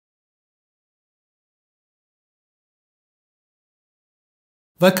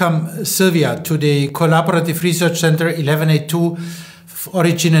Welcome, Silvia, to the Collaborative Research Center 1182,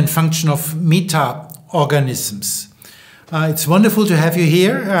 Origin and Function of Meta-Organisms. It's wonderful to have you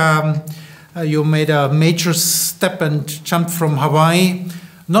here. You made a major step and jumped from Hawaii,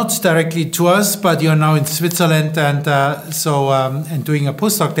 not directly to us, but you're now in Switzerland and and doing a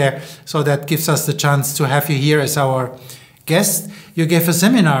postdoc there. So that gives us the chance to have you here as our guest. You gave a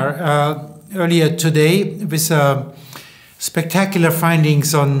seminar earlier today with spectacular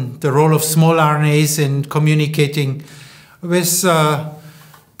findings on the role of small RNAs in communicating with the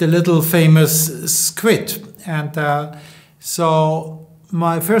little famous squid. And so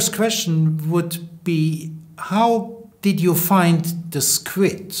my first question would be, how did you find the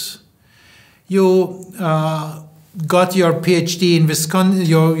squid? You got your PhD in Wisconsin,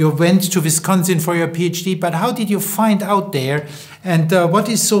 you went to Wisconsin for your PhD, but how did you find out there? And what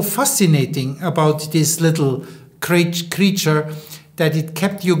is so fascinating about this little creature that it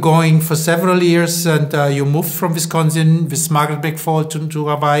kept you going for several years, and you moved from Wisconsin with Margaret McFall to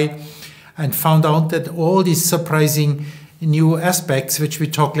Hawaii and found out that all these surprising new aspects, which we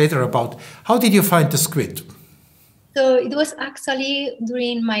talk later about. How did you find the squid? So it was actually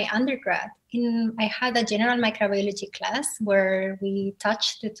during my undergrad. I had a general microbiology class where we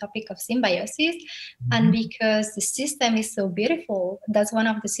touched the topic of symbiosis. Mm-hmm. And because the system is so beautiful, that's one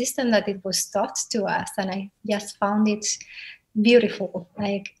of the systems that it was taught to us. And I just found it beautiful.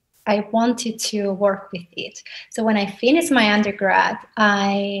 Like, I wanted to work with it. So when I finished my undergrad,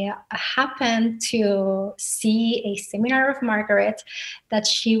 I happened to see a seminar of Margaret that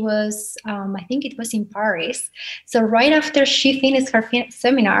she was, I think it was in Paris. So right after she finished her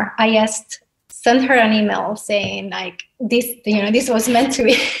seminar, I sent her an email saying, like, this was meant to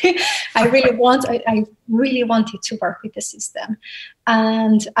be. I really wanted to work with the system.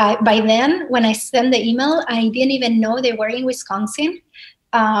 And by then, when I sent the email, I didn't even know they were in Wisconsin.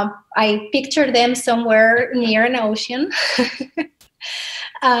 I pictured them somewhere near an ocean.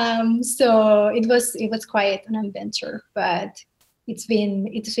 So it was quite an adventure, but it's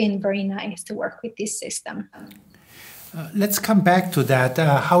been very nice to work with this system. Let's come back to that,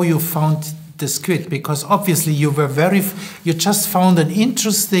 how you found the squid, because obviously you just found an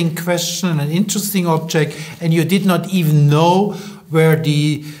interesting question, an interesting object, and you did not even know where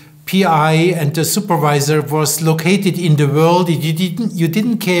the PI and the supervisor was located in the world. You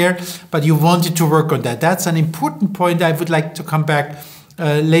didn't care, but you wanted to work on that. That's an important point. I would like to come back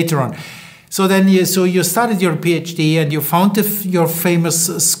later on. So then, you started your PhD and you found your famous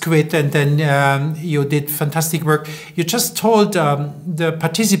squid, and then you did fantastic work. You just told the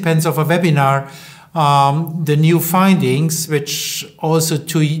participants of a webinar the new findings, which also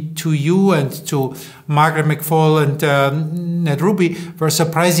to you and to Margaret McFall and Ned Ruby were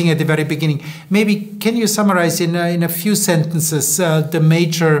surprising at the very beginning. Maybe can you summarize in a few sentences the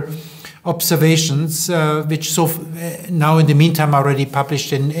major observations, which now in the meantime are already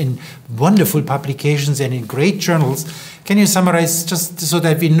published in wonderful publications and in great journals. Can you summarize just so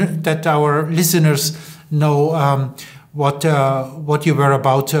that that our listeners know what you were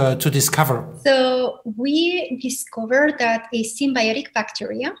about to discover? So we discovered that a symbiotic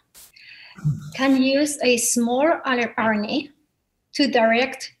bacteria can use a small RNA to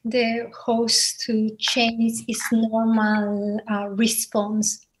direct the host to change its normal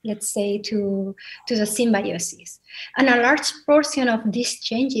response, let's say, to the symbiosis. And a large portion of these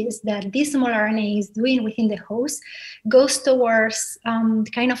changes that this small RNA is doing within the host goes towards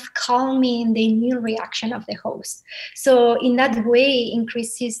kind of calming the immune reaction of the host. So in that way,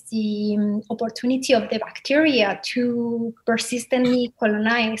 increases the opportunity of the bacteria to persistently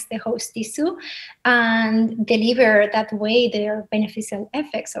colonize the host tissue and deliver that way their beneficial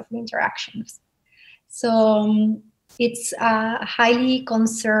effects of the interactions. So it's a highly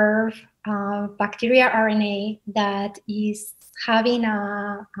conserved bacteria RNA that is having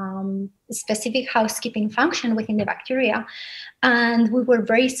a specific housekeeping function within the bacteria. And we were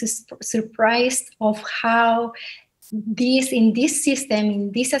very surprised of how in this system,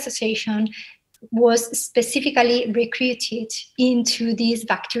 in this association, was specifically recruited into this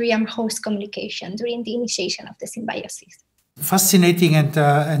bacterium-host communication during the initiation of the symbiosis. Fascinating and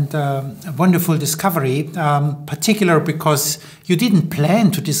wonderful discovery, particular because you didn't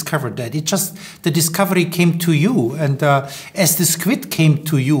plan to discover that. The discovery came to you, and as the squid came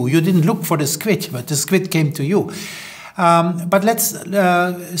to you, you didn't look for the squid, but the squid came to you. But let's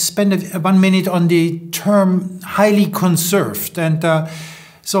spend 1 minute on the term highly conserved. And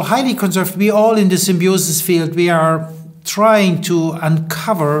so highly conserved, we all in the symbiosis field, we are trying to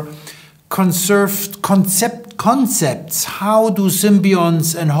uncover conserved concepts. How do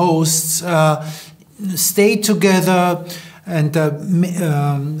symbionts and hosts stay together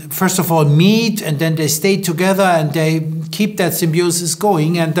and first of all meet, and then they stay together and they keep that symbiosis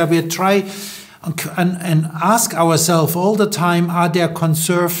going. And we try and ask ourselves all the time, are there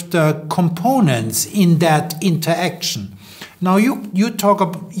conserved components in that interaction? Now you talk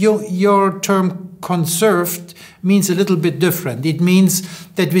about your term conserved means a little bit different. It means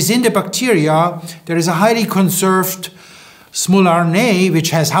that within the bacteria there is a highly conserved small RNA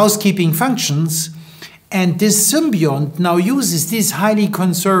which has housekeeping functions, and this symbiont now uses this highly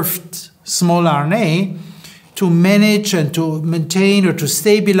conserved small RNA to manage and to maintain or to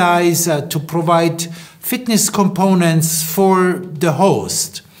stabilize, to provide fitness components for the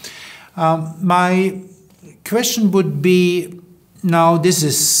host. My question would be, now this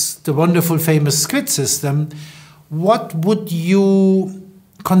is the wonderful famous SQUID system, what would you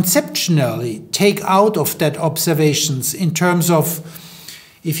conceptually take out of that observations in terms of,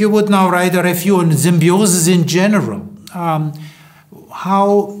 if you would now write a review on symbiosis in general,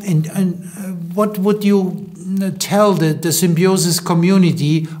 how and what would you tell the symbiosis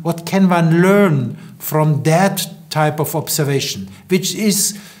community, what can one learn from that type of observation, which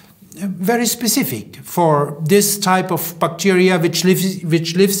is very specific for this type of bacteria which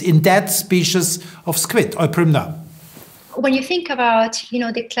lives in that species of squid, Euprimna? When you think about,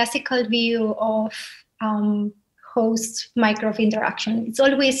 the classical view of host-microbe interaction, it's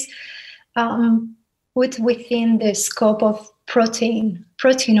always put within the scope of protein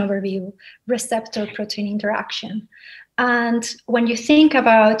overview, receptor protein interaction. And when you think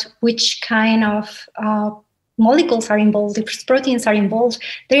about which kind of molecules are involved, which proteins are involved,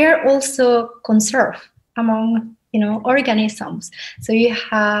 they are also conserved among organisms. So you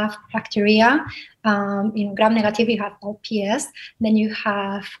have bacteria, gram-negative, you have LPS, then you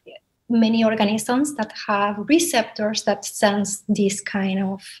have many organisms that have receptors that sense these kind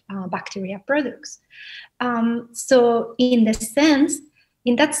of bacteria products. So in that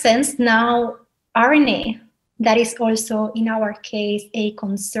sense, now RNA, that is also in our case a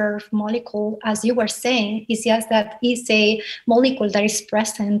conserved molecule, as you were saying, is just that is a molecule that is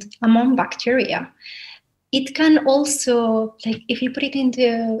present among bacteria. It can also, like, if you put it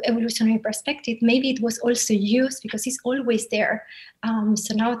into evolutionary perspective, maybe it was also used because it's always there.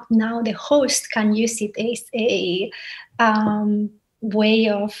 So now the host can use it as a way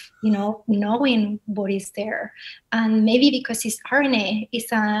of, knowing what is there. And maybe because it's RNA,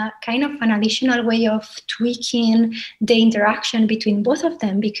 it's a kind of an additional way of tweaking the interaction between both of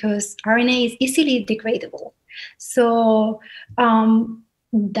them, because RNA is easily degradable. So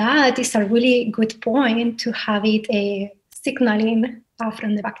that is a really good point to have it a signaling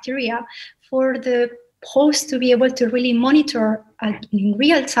from the bacteria for the host to be able to really monitor in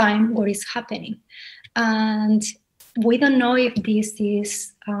real time what is happening. And we don't know if this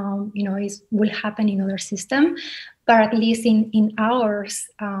is, will happen in other systems, but at least in ours,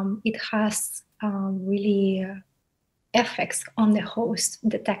 it has really effects on the host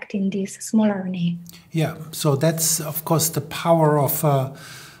detecting this small RNA. Yeah, so that's of course the power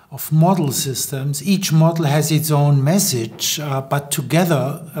of model systems. Each model has its own message, but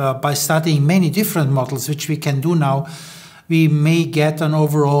together, by studying many different models, which we can do now, we may get an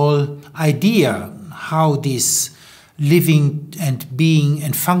overall idea how this living and being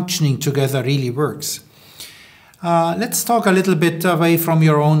and functioning together really works. Let's talk a little bit away from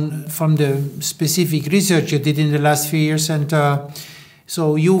from the specific research you did in the last few years. And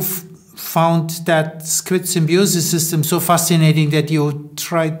so you've found that squid symbiosis system so fascinating that you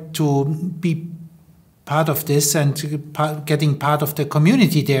tried to be part of this and getting part of the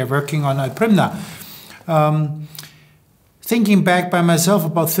community there working on Euprimna. Thinking back by myself,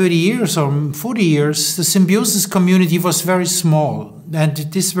 about 30 years or 40 years, the symbiosis community was very small. And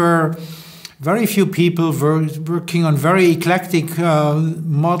these were very few people working on very eclectic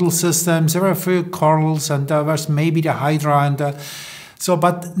model systems. There were a few corals, and there was maybe the hydra. And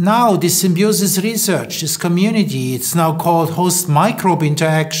but now this symbiosis research, this community, it's now called host-microbe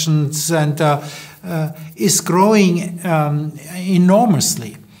interactions, and is growing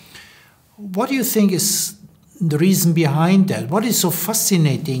enormously. What do you think is the reason behind that? What is so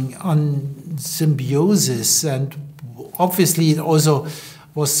fascinating on symbiosis? And obviously it also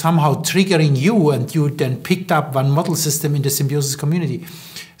was somehow triggering you, and you then picked up one model system in the symbiosis community.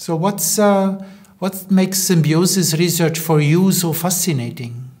 So what makes symbiosis research for you so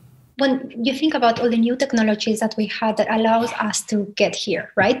fascinating? When you think about all the new technologies that we had that allows us to get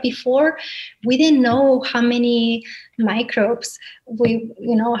here, right? Before, we didn't know how many microbes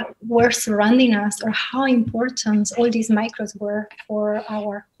were surrounding us, or how important all these microbes were for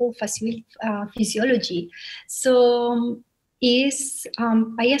our whole physiology. So I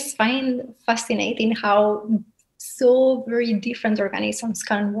just find fascinating how so very different organisms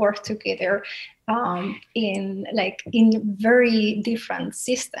can work together in very different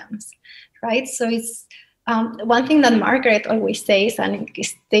systems, right? So it's one thing that Margaret always says, and it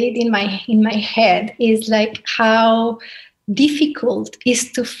stayed in my head, is like how difficult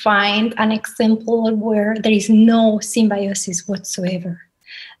is to find an example where there is no symbiosis whatsoever.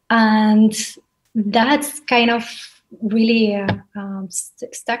 And that's kind of really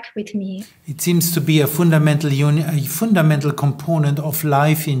stuck with me. It seems to be a fundamental component of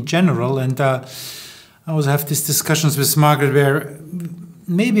life in general. And I always have these discussions with Margaret where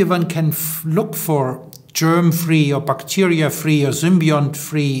maybe one can look for germ-free or bacteria-free or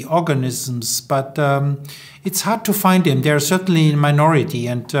symbiont-free organisms, but it's hard to find them. They're certainly in minority,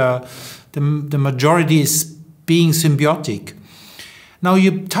 and the majority is being symbiotic. Now,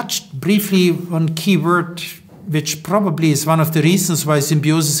 you touched briefly on a key word, which probably is one of the reasons why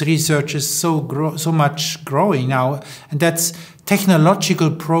symbiosis research is so much growing now, and that's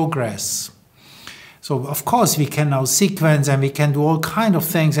technological progress. So, of course, we can now sequence and we can do all kinds of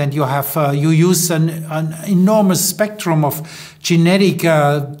things, and you have you use an enormous spectrum of genetic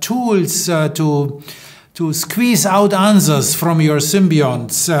tools to squeeze out answers from your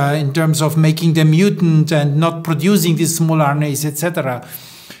symbionts in terms of making them mutant and not producing these small RNAs, etc.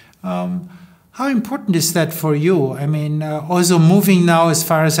 How important is that for you? I mean, also moving now, as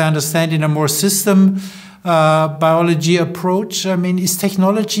far as I understand, in a more system biology approach. I mean, is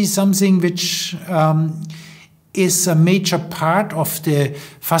technology something which is a major part of the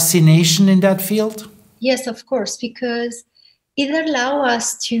fascination in that field? Yes, of course, because it allows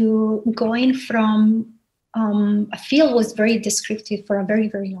us to go in from a field was very descriptive for a very,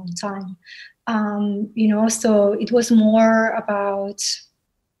 very long time. So it was more about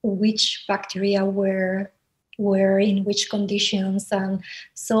which bacteria were in which conditions and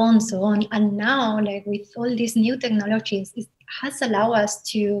so on. And now, like with all these new technologies, it has allowed us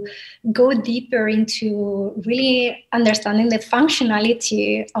to go deeper into really understanding the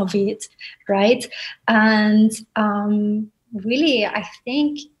functionality of it, right? And really, I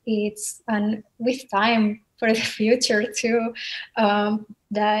think it's, and with time for the future too,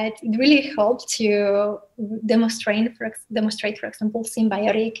 that it really helped to demonstrate, for example,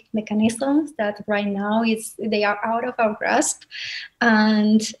 symbiotic mechanisms that right now they are out of our grasp.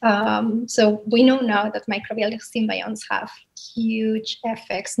 And so we know now that microbial symbionts have huge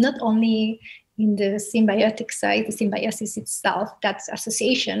effects, not only in the symbiotic side, the symbiosis itself, that's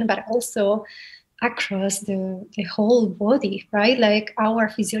association, but also across the whole body, right? Like our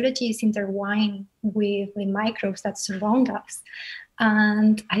physiology is intertwined with the microbes that surround us.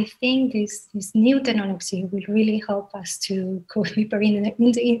 And I think this new technology will really help us to go deeper in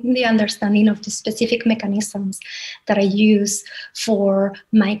the understanding of the specific mechanisms that are used for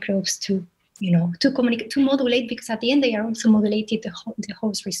microbes to communicate, to modulate, because at the end they are also modulated the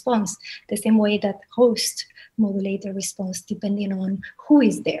host response, the same way that host modulate the response depending on who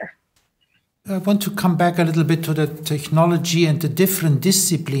is there. I want to come back a little bit to the technology and the different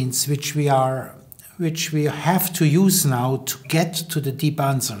disciplines which we have to use now to get to the deep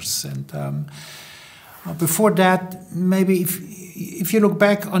answers. And before that, maybe if you look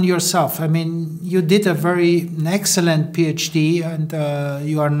back on yourself, I mean, you did an excellent PhD, and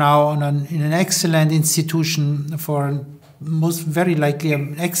you are now in an excellent institution for very likely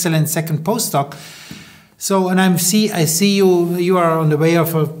an excellent second postdoc. So, and I see you are on the way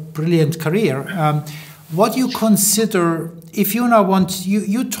of a brilliant career. What you consider, if you now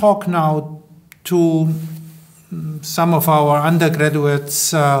you talk now to some of our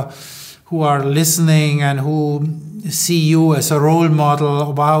undergraduates who are listening and who see you as a role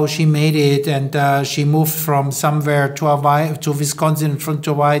model. Wow, she made it, and she moved from somewhere to Hawaii, to Wisconsin, from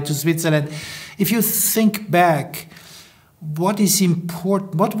Hawaii to Switzerland. If you think back, what is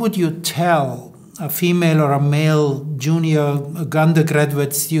important? What would you tell a female or a male junior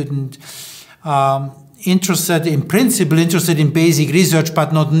undergraduate student interested in basic research,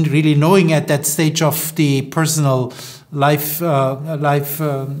 but not really knowing at that stage of the personal life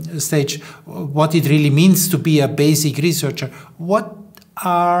stage what it really means to be a basic researcher? What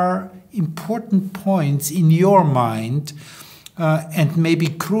are important points in your mind and maybe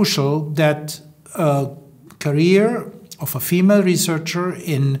crucial that a career of a female researcher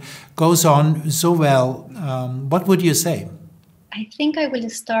goes on so well? What would you say? I think I will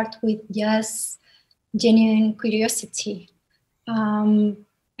start with just genuine curiosity.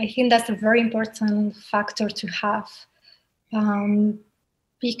 I think that's a very important factor to have,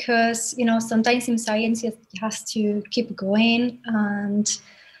 because sometimes in science it has to keep going, and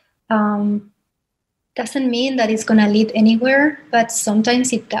doesn't mean that it's going to lead anywhere, but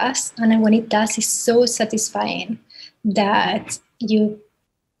sometimes it does, and when it does, it's so satisfying. that you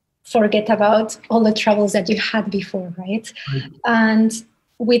forget about all the troubles that you had before, right? And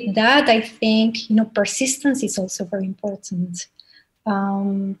with that, I think, persistence is also very important.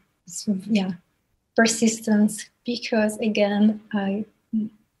 Persistence, because again,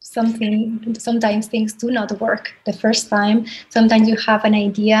 sometimes things do not work the first time. Sometimes you have an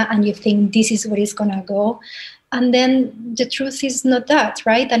idea and you think this is where it's gonna go, and then the truth is not that,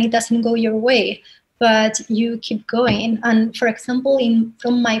 right? And it doesn't go your way, but you keep going. And for example,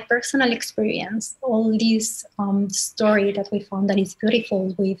 from my personal experience, all this story that we found that is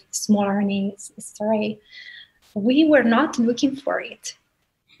beautiful with small RNAs, we were not looking for it.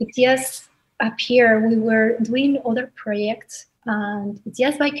 It just appeared. We were doing other projects, and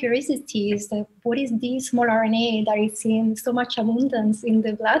just by curiosity, is that what is this small RNA that is in so much abundance in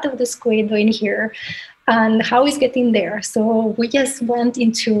the blood of the squid doing here, and how is getting there? So we just went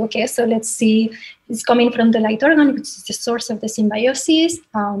into, okay, so let's see, it's coming from the light organ, which is the source of the symbiosis.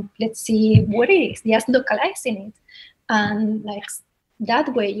 Let's see what it is, just localizing it. And like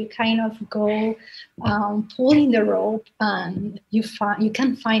that way you kind of go pulling the rope, and you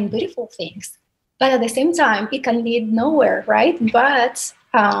can find beautiful things. But at the same time, it can lead nowhere, right? But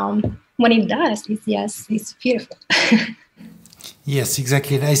when it does, it's beautiful. Yes,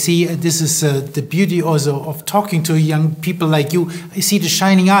 exactly. And I see this is the beauty also of talking to young people like you. I see the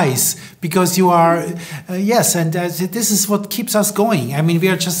shining eyes because you are, yes, and this is what keeps us going. I mean, we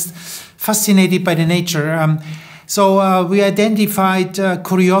are just fascinated by the nature. So we identified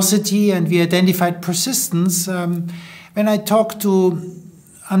curiosity and we identified persistence. When I talk to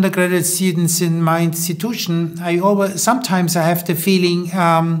undergraduate students in my institution, sometimes I have the feeling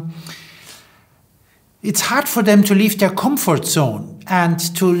it's hard for them to leave their comfort zone and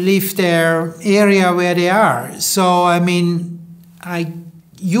to leave their area where they are. So, I mean,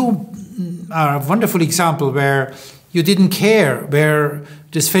 you are a wonderful example where you didn't care where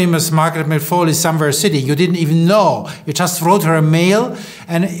this famous Margaret McFall is somewhere sitting. You didn't even know. You just wrote her a mail,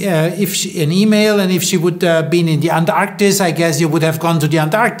 and an email, and if she would been in the Antarctis, I guess you would have gone to the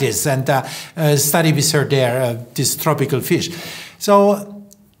Antarctis and study with her there, this tropical fish. So,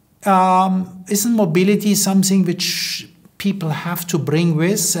 isn't mobility something which people have to bring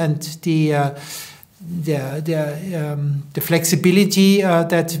with, and the flexibility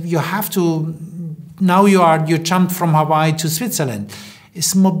that you have to? Now you jumped from Hawaii to Switzerland.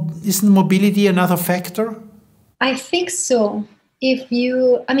 Isn't mobility another factor? I think so.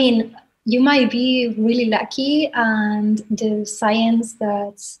 You might be really lucky, and the science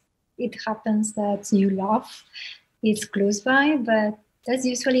that it happens that you love is close by, but that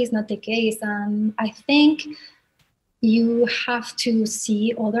usually is not the case. And I think you have to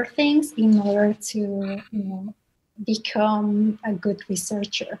see other things in order to become a good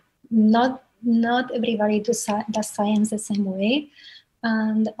researcher. Not everybody does science the same way.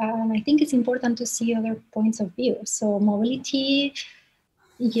 And I think it's important to see other points of view. So mobility,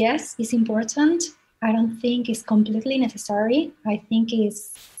 yes, is important. I don't think it's completely necessary. I think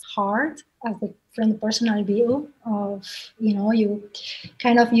it's hard from the personal view of, you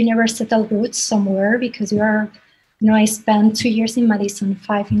kind of, you never settle roots somewhere because you are, I spent 2 years in Madison,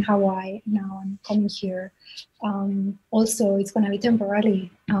 5 in Hawaii. Now I'm coming here. Also, it's going to be temporarily.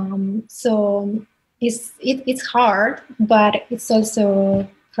 So it's hard, but it's also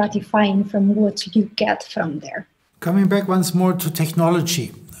gratifying from what you get from there. Coming back once more to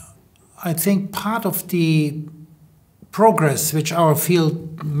technology, I think part of the progress which our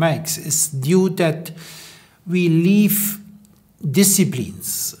field makes is due that we leave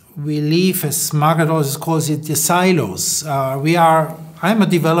disciplines. We leave, as Margaret always calls it, the silos. I'm a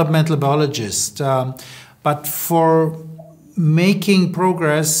developmental biologist, but for making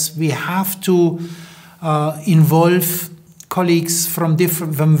progress, we have to involve colleagues from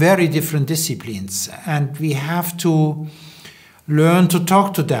very different disciplines, and we have to learn to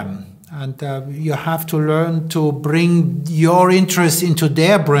talk to them, and you have to learn to bring your interest into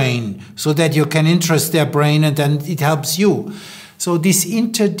their brain so that you can interest their brain, and then it helps you. So this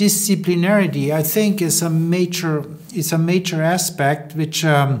interdisciplinarity, I think, is a major aspect which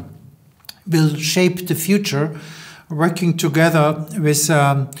will shape the future. Working together with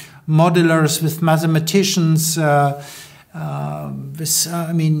modelers, with mathematicians,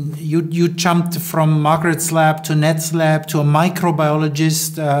 you jumped from Margaret's lab to Ned's lab to a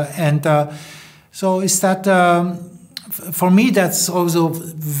microbiologist, so is that, for me, that's also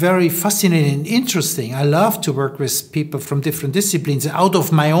very fascinating and interesting. I love to work with people from different disciplines out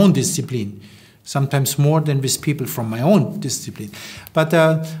of my own discipline, sometimes more than with people from my own discipline. But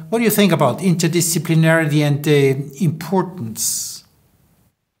what do you think about interdisciplinarity and the importance?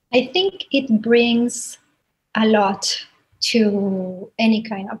 I think it brings a lot to any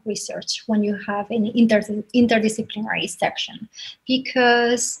kind of research when you have an interdisciplinary section,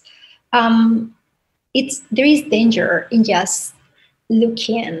 because there is danger in just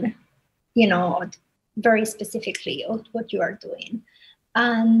looking, very specifically at what you are doing.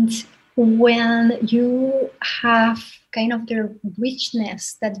 And when you have kind of the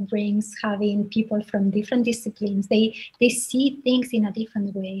richness that brings having people from different disciplines, they see things in a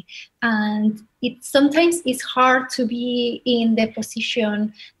different way. And sometimes it's hard to be in the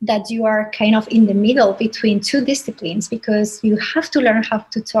position that you are kind of in the middle between two disciplines, because you have to learn how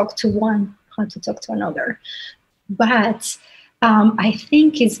to talk to one, how to talk to another. But I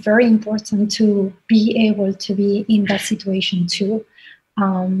think it's very important to be able to be in that situation too,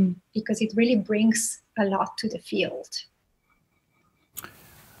 because it really brings a lot to the field.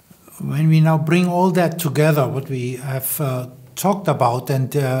 When we now bring all that together, what we have talked about,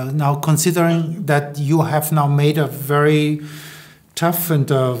 and now considering that you have now made a very tough and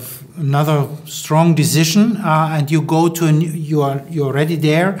another strong decision, and you go to you're already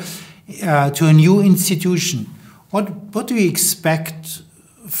there to a new institution. What do you expect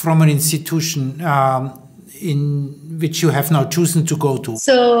from an institution in which you have now chosen to go to?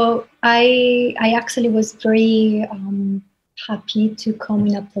 So I actually was very happy to come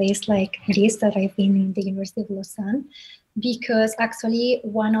in a place like this that I've been in the University of Lausanne, because actually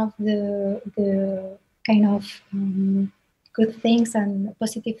one of the kind of good things and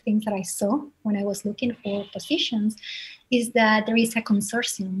positive things that I saw when I was looking for positions is that there is a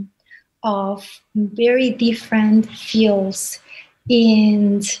consortium of very different fields.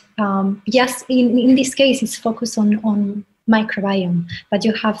 And yes, in this case, it's focused on microbiome, but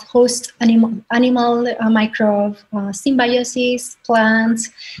you have host animal microbe, symbiosis, plants,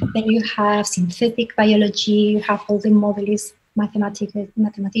 then you have synthetic biology, you have all the modelists,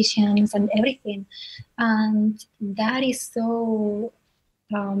 mathematicians and everything. And that is so,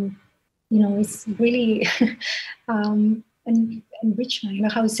 it's really enrichment. I don't know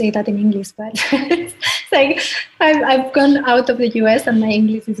how to say that in English, but it's like I've gone out of the US and my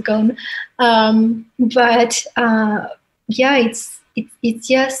English is gone. Yeah, it's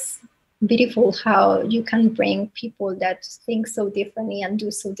just beautiful how you can bring people that think so differently and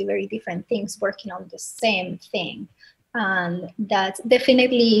do so very different things working on the same thing. And that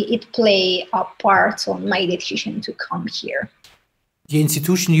definitely it played a part on my decision to come here. The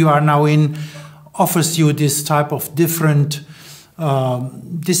institution you are now in offers you this type of different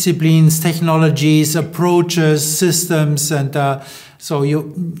disciplines, technologies, approaches, systems, and so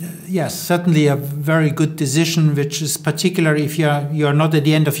yes, certainly a very good decision, which is particular if you're not at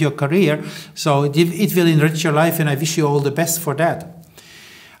the end of your career. So it will enrich your life, and I wish you all the best for that.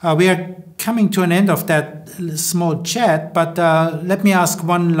 We are coming to an end of that small chat, but let me ask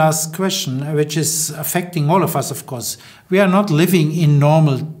one last question, which is affecting all of us, of course. We are not living in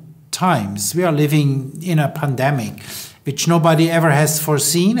normal times. We are living in a pandemic, which nobody ever has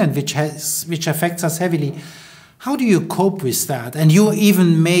foreseen and which affects us heavily. How do you cope with that? And you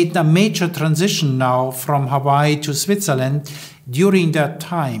even made a major transition now from Hawaii to Switzerland during that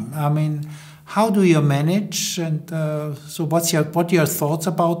time. I mean, how do you manage? And so what are your thoughts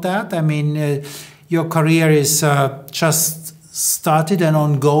about that? I mean, your career is just started and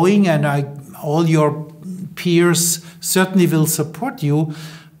ongoing, and all your peers certainly will support you.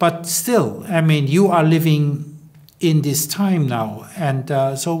 But still, I mean, you are living in this time now. And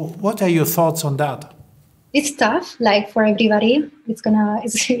so what are your thoughts on that? It's tough, like for everybody. It's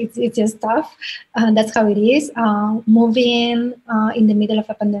just tough. That's how it is. Moving in the middle of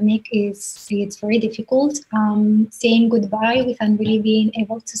a pandemic it's very difficult. Saying goodbye without really being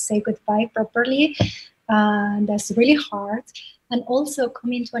able to say goodbye properly, that's really hard. And also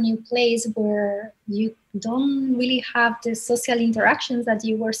coming to a new place where you don't really have the social interactions that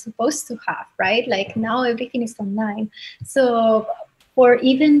you were supposed to have, right? Like now everything is online. So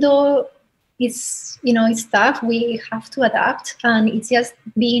even though it's tough, we have to adapt, and it's just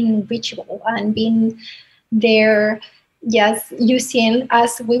being reachable and being there, just using,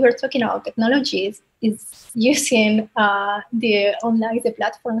 as we were talking about technologies, is using the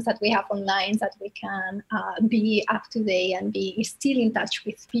platforms that we have online, that we can be up to date and be still in touch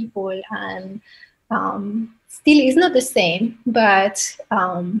with people. And still it's not the same, but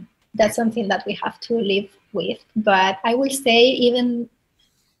that's something that we have to live with. But I will say, even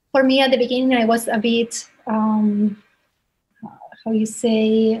for me at the beginning, I was a bit,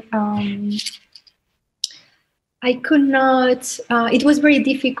 I could not, it was very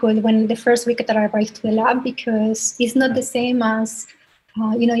difficult when the first week that I arrived to the lab, because it's not the same as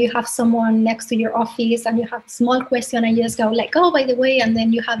you have someone next to your office and you have a small question and you just go like, oh, by the way, and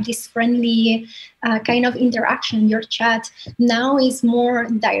then you have this friendly kind of interaction, your chat. Now is more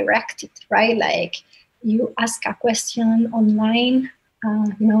directed, right? Like you ask a question online,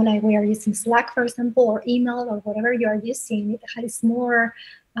 like we are using Slack, for example, or email or whatever you are using. It has more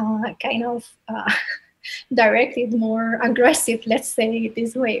kind of directed, more aggressive, let's say it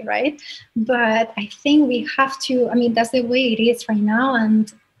this way, right? But I think we have to, that's the way it is right now.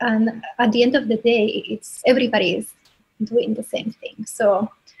 And at the end of the day, it's everybody is doing the same thing. So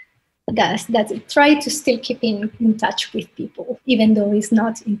that's it. Try to still keep in touch with people, even though it's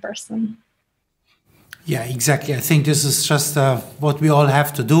not in person. Yeah, exactly. I think this is just what we all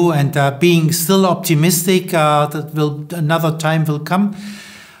have to do, and being still optimistic that another time will come.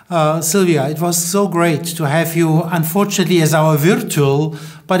 Silvia, it was so great to have you, unfortunately, as our virtual,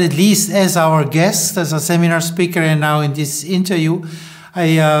 but at least as our guest, as a seminar speaker, and now in this interview.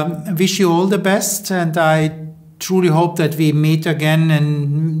 I wish you all the best, and I truly hope that we meet again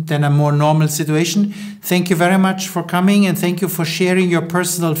and then a more normal situation. Thank you very much for coming, and thank you for sharing your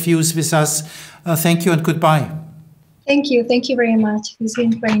personal views with us. Thank you and goodbye. Thank you. Thank you very much. It's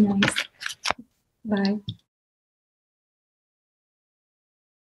been very nice. Bye.